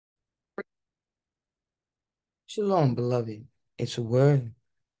Shalom, beloved. It's a word.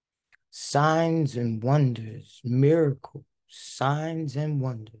 Signs and wonders, miracles, signs and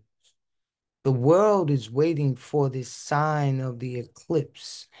wonders. The world is waiting for this sign of the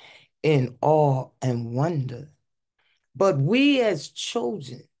eclipse in awe and wonder. But we as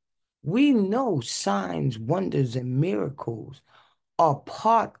chosen, we know signs, wonders, and miracles are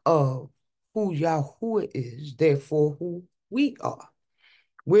part of who Yahuwah is, therefore who we are.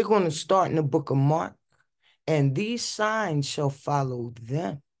 We're going to start in the book of Mark, and these signs shall follow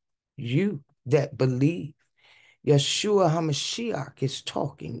them. You that believe. Yeshua HaMashiach is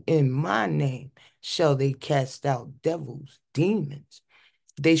talking. In my name shall they cast out devils, demons.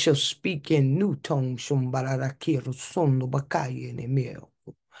 They shall speak in new tongues.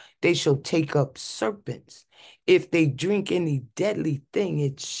 They shall take up serpents. If they drink any deadly thing,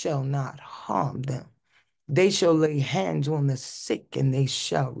 it shall not harm them. They shall lay hands on the sick and they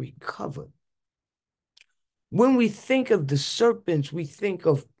shall recover. When we think of the serpents, we think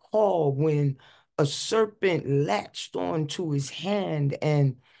of Paul when a serpent latched onto his hand,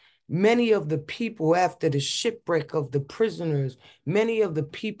 and many of the people after the shipwreck of the prisoners, many of the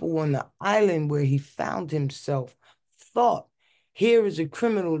people on the island where he found himself thought, here is a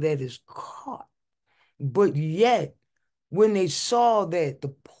criminal that is caught. But yet, when they saw that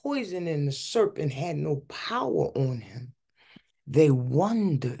the poison in the serpent had no power on him, they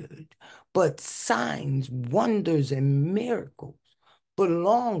wondered, but signs, wonders, and miracles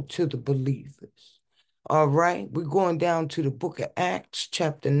belong to the believers. All right, we're going down to the book of Acts,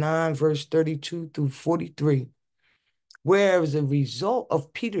 chapter 9, verse 32 through 43, where as a result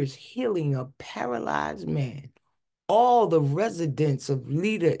of Peter's healing a paralyzed man, all the residents of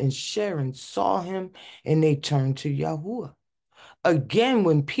Lydda and Sharon saw him and they turned to Yahuwah. Again,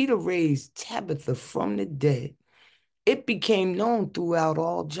 when Peter raised Tabitha from the dead, it became known throughout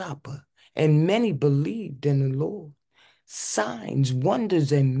all Joppa, and many believed in the Lord. Signs,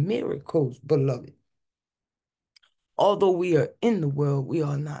 wonders, and miracles, beloved. Although we are in the world, we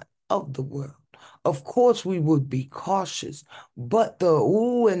are not of the world. Of course, we would be cautious, but the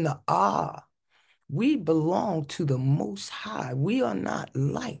ooh and the ah, we belong to the Most High. We are not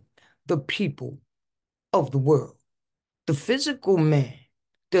like the people of the world. The physical man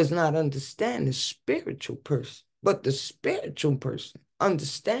does not understand the spiritual person, but the spiritual person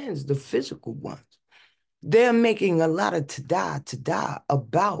understands the physical ones. They're making a lot of tada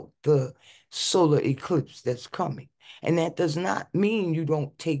about the solar eclipse that's coming. And that does not mean you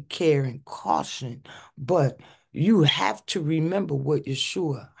don't take care and caution, but you have to remember what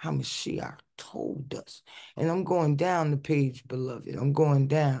Yeshua HaMashiach told us. And I'm going down the page, beloved. I'm going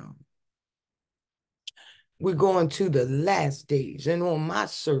down. We're going to the last days, and on my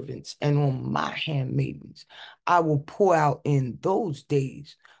servants and on my handmaidens, I will pour out in those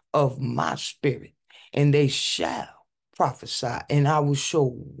days of my spirit, and they shall prophesy, and I will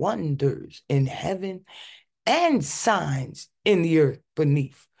show wonders in heaven and signs in the earth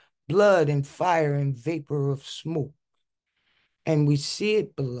beneath, blood and fire and vapor of smoke. And we see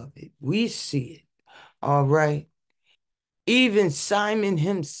it, beloved. We see it. All right. Even Simon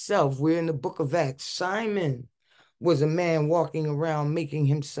himself, we're in the book of Acts. Simon was a man walking around making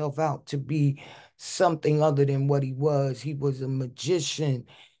himself out to be something other than what he was. He was a magician.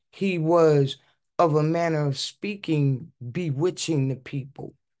 He was of a manner of speaking, bewitching the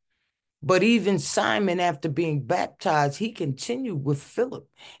people. But even Simon, after being baptized, he continued with Philip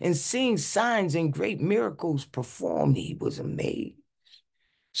and seeing signs and great miracles performed. He was amazed.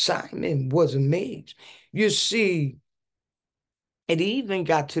 Simon was amazed. You see, it even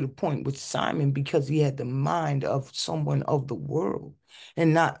got to the point with Simon because he had the mind of someone of the world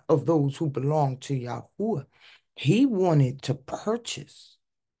and not of those who belong to Yahuwah. He wanted to purchase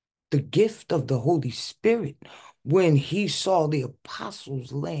the gift of the Holy Spirit when he saw the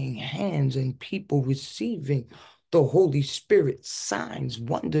apostles laying hands and people receiving the Holy Spirit, signs,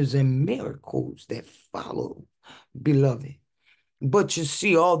 wonders, and miracles that followed, beloved. But you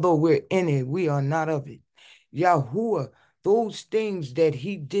see, although we're in it, we are not of it. Yahuwah, those things that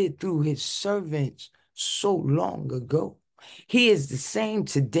he did through his servants so long ago, he is the same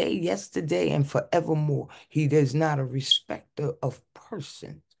today, yesterday, and forevermore. He is not a respecter of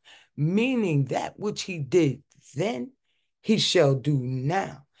persons, meaning that which he did then, he shall do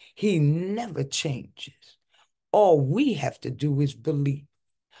now. He never changes. All we have to do is believe.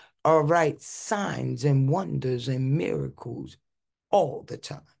 All right, signs and wonders and miracles all the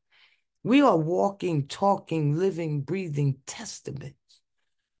time. We are walking, talking, living, breathing testaments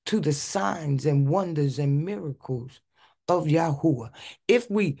to the signs and wonders and miracles of Yahuwah. If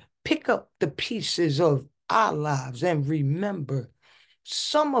we pick up the pieces of our lives and remember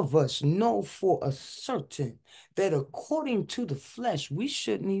Some of us know for a certain that according to the flesh, we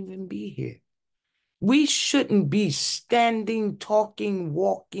shouldn't even be here. We shouldn't be standing, talking,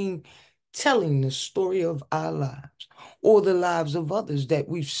 walking, telling the story of our lives or the lives of others that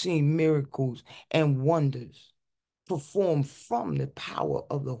we've seen miracles and wonders performed from the power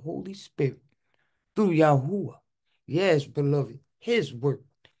of the Holy Spirit through Yahuwah. Yes, beloved, his work,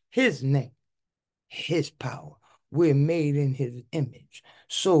 his name, his power. We're made in his image.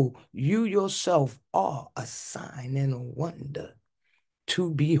 So you yourself are a sign and a wonder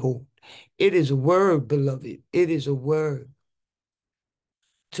to behold. It is a word, beloved. It is a word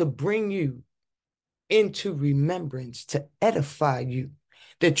to bring you into remembrance, to edify you,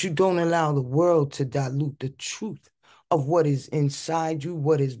 that you don't allow the world to dilute the truth of what is inside you,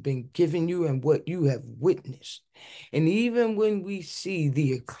 what has been given you, and what you have witnessed. And even when we see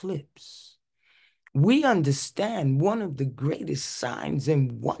the eclipse, we understand one of the greatest signs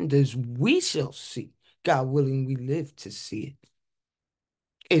and wonders we shall see, God willing, we live to see it,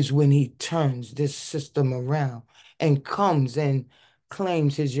 is when he turns this system around and comes and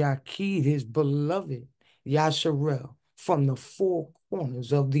claims his Yaqid, his beloved Yasharel, from the four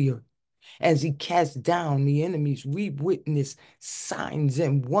corners of the earth. As he casts down the enemies, we witness signs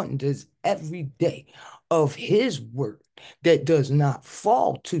and wonders every day of his word that does not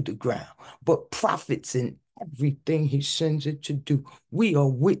fall to the ground, but profits in everything he sends it to do. We are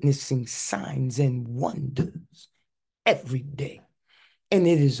witnessing signs and wonders every day. And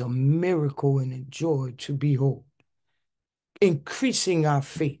it is a miracle and a joy to behold, increasing our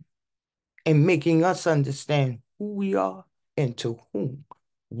faith and making us understand who we are and to whom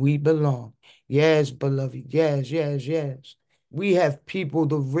we belong. Yes, beloved. Yes, yes, yes. We have people,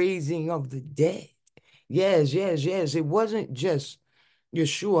 the raising of the dead. Yes, yes, yes. It wasn't just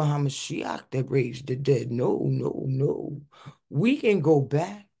Yeshua HaMashiach that raised the dead. No, no, no. We can go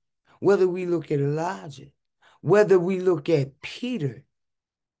back, whether we look at Elijah, whether we look at Peter,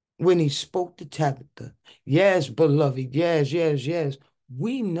 when he spoke to Tabitha. Yes, beloved, yes, yes, yes.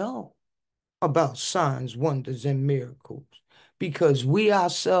 We know about signs, wonders, and miracles because we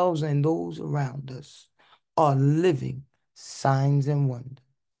ourselves and those around us are living signs and wonders.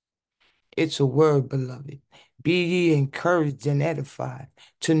 It's a word, beloved. Be ye encouraged and edified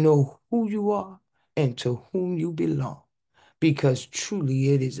to know who you are and to whom you belong, because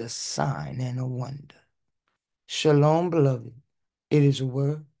truly it is a sign and a wonder. Shalom, beloved. It is a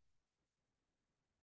word.